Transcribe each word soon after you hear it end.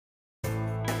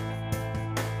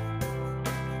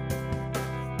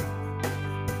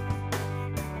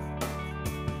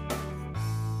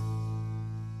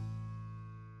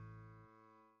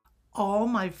all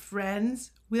my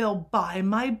friends will buy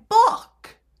my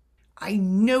book. I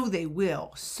know they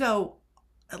will. So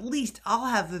at least I'll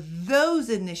have those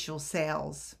initial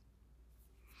sales.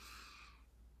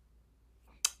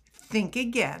 Think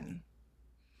again.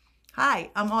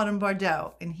 Hi, I'm Autumn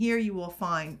Bardot, and here you will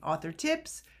find author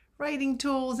tips, writing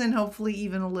tools, and hopefully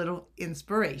even a little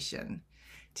inspiration.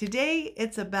 Today,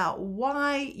 it's about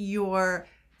why your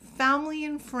family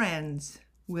and friends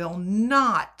will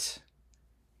not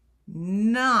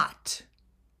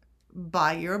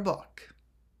buy your book.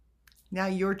 Now,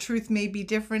 your truth may be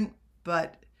different,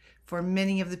 but for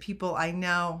many of the people I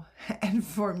know, and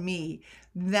for me,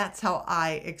 that's how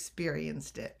I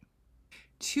experienced it.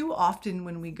 Too often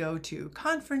when we go to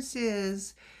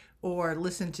conferences or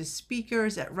listen to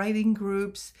speakers at writing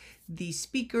groups, the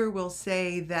speaker will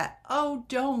say that, oh,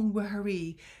 don't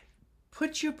worry.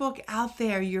 Put your book out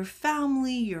there. Your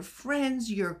family, your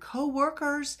friends, your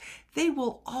coworkers, they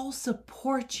will all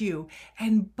support you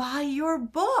and buy your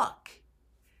book.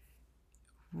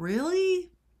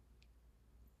 Really?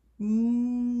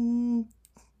 Not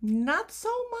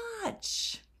so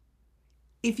much.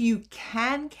 If you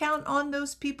can count on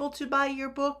those people to buy your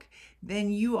book,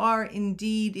 then you are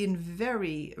indeed in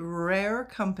very rare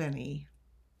company.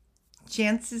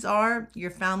 Chances are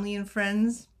your family and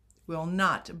friends will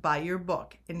not buy your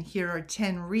book. And here are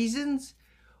 10 reasons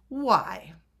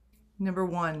why. Number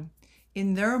 1,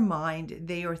 in their mind,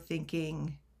 they are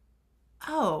thinking,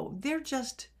 oh, they're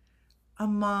just a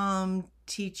mom,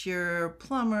 teacher,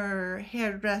 plumber,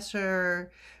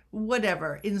 hairdresser,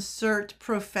 whatever, insert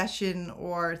profession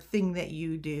or thing that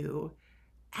you do.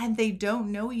 And they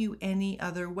don't know you any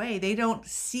other way. They don't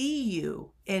see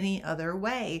you any other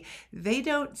way. They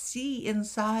don't see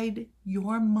inside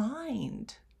your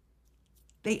mind.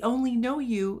 They only know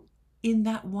you in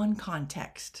that one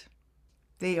context.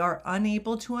 They are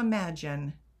unable to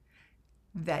imagine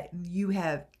that you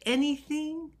have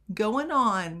anything going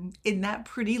on in that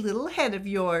pretty little head of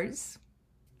yours.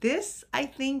 This, I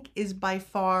think, is by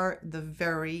far the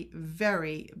very,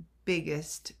 very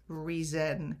biggest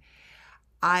reason.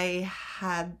 I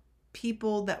had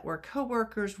people that were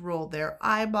coworkers roll their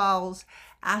eyeballs,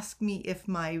 ask me if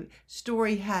my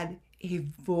story had a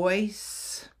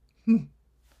voice.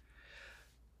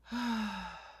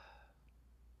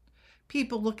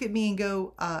 People look at me and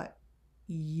go,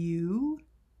 you?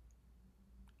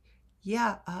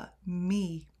 Yeah,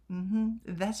 me.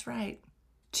 That's right.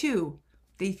 2,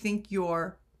 they think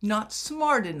you're not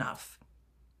smart enough,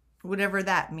 whatever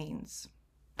that means.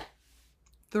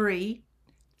 3,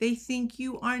 they think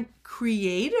you aren't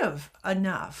creative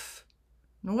enough,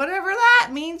 whatever that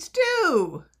means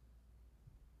too.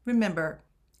 Remember,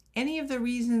 any of the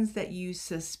reasons that you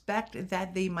suspect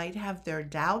that they might have their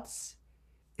doubts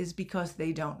is because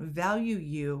they don't value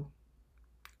you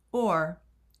or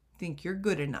think you're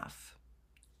good enough.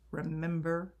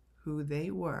 Remember who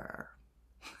they were.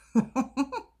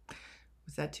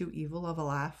 Was that too evil of a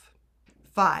laugh?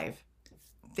 5,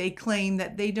 they claim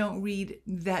that they don't read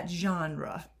that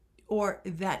genre or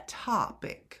that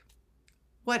topic.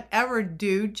 Whatever,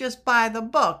 dude, just buy the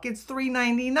book. It's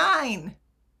 $3.99.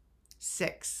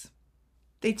 6,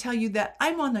 they tell you that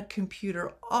I'm on the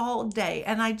computer all day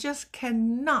and I just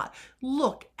cannot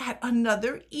look at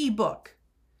another ebook.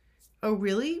 Oh,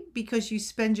 really? Because you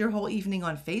spend your whole evening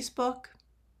on Facebook?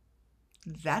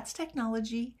 That's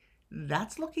technology.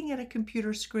 That's looking at a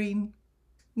computer screen.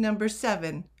 Number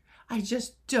 7, I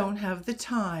just don't have the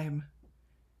time.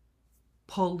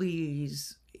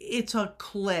 Please, it's a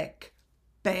click.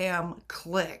 Bam,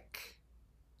 click.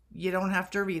 You don't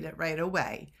have to read it right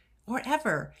away or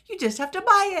ever. You just have to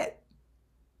buy it.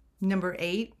 Number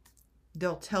 8,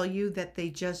 they'll tell you that they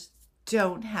just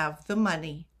don't have the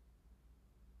money.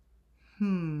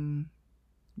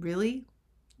 Really?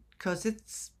 Because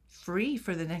it's free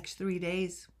for the next 3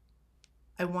 days.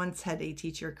 I once had a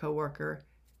teacher coworker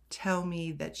tell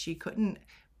me that she couldn't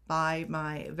buy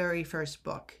my very first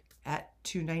book at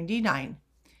 $2.99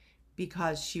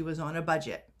 because she was on a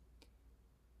budget.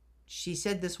 She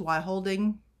said this while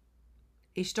holding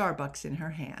a Starbucks in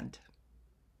her hand.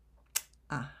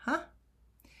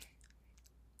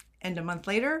 And a month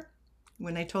later,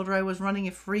 when I told her I was running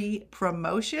a free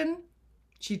promotion,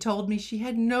 she told me she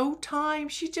had no time.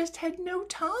 She just had no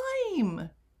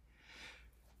time.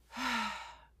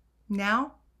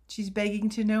 Now she's begging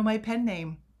to know my pen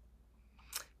name.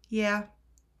 Yeah,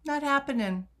 not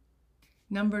happening.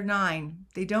 Number 9,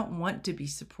 they don't want to be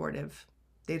supportive.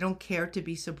 They don't care to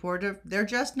be supportive. They're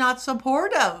just not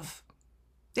supportive.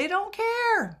 They don't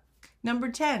care. Number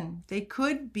 10, they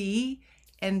could be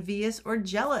envious or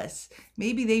jealous.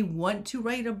 Maybe they want to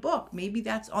write a book. Maybe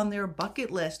that's on their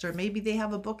bucket list, or maybe they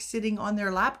have a book sitting on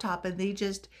their laptop and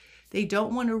they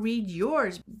don't want to read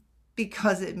yours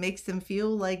because it makes them feel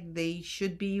like they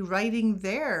should be writing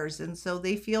theirs, and so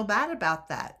they feel bad about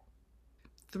that.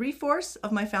 3/4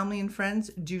 of my family and friends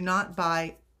do not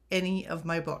buy any of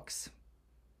my books.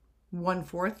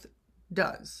 1/4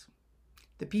 does.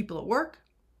 The people at work,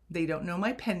 they don't know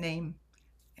my pen name,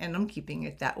 and I'm keeping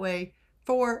it that way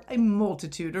for a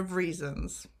multitude of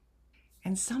reasons.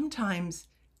 And sometimes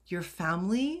your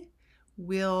family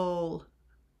will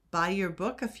buy your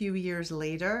book a few years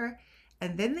later,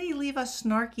 and then they leave a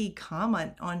snarky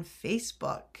comment on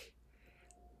Facebook.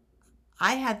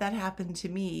 I had that happen to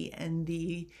me, and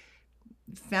the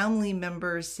family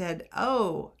member said,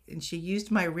 "Oh," and she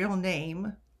used my real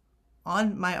name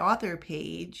on my author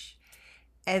page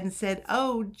and said,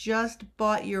 "Oh, just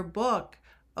bought your book,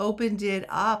 opened it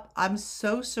up. I'm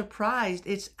so surprised.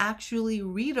 It's actually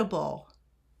readable."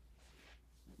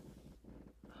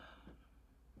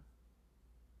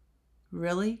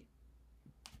 Really?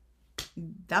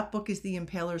 That book is The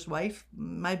Impaler's Wife,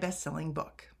 my best-selling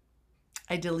book.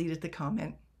 I deleted the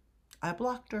comment. I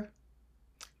blocked her.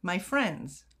 My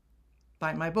friends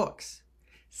buy my books.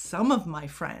 Some of my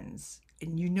friends,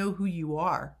 and you know who you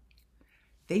are,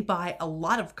 they buy a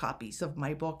lot of copies of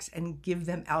my books and give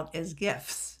them out as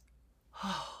gifts.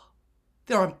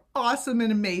 They're awesome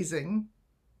and amazing.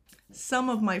 Some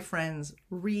of my friends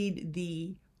read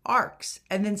the ARCs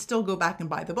and then still go back and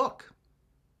buy the book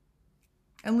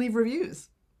and leave reviews.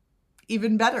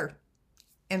 Even better.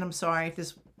 And I'm sorry if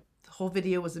this whole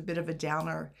video was a bit of a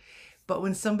downer, but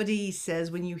when somebody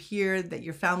says, when you hear that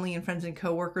your family and friends and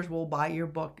coworkers will buy your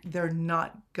book, they're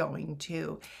not going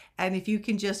to. And if you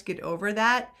can just get over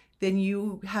that, then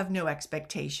you have no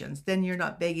expectations. Then you're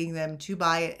not begging them to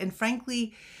buy it. And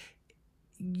frankly,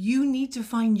 you need to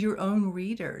find your own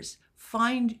readers.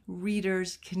 Find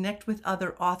readers, connect with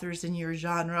other authors in your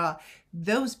genre.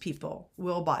 Those people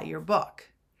will buy your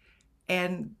book.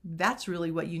 And that's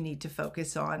really what you need to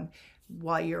focus on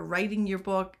while you're writing your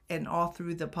book and all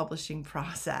through the publishing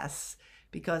process.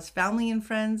 Because family and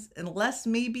friends, unless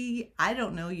maybe, I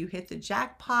don't know, you hit the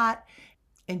jackpot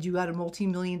and you got a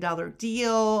multi-million-dollar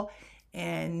deal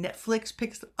and Netflix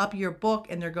picks up your book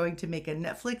and they're going to make a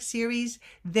Netflix series,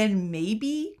 then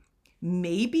maybe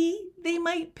they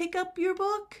might pick up your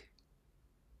book.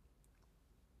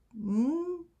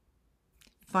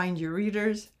 Find your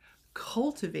readers,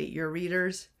 cultivate your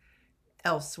readers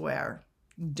elsewhere.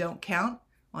 Don't count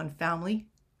on family,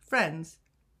 friends,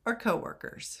 or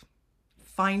coworkers.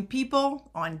 Find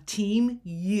people on Team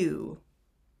You.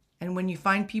 And when you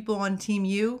find people on Team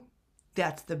You,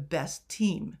 that's the best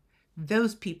team.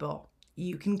 Those people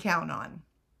you can count on.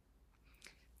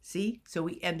 See, so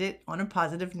we end it on a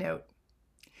positive note.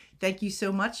 Thank you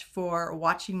so much for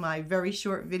watching my very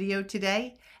short video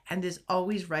today. And as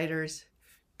always, writers,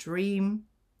 dream,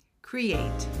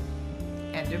 create,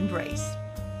 and embrace.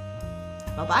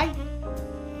 Bye-bye.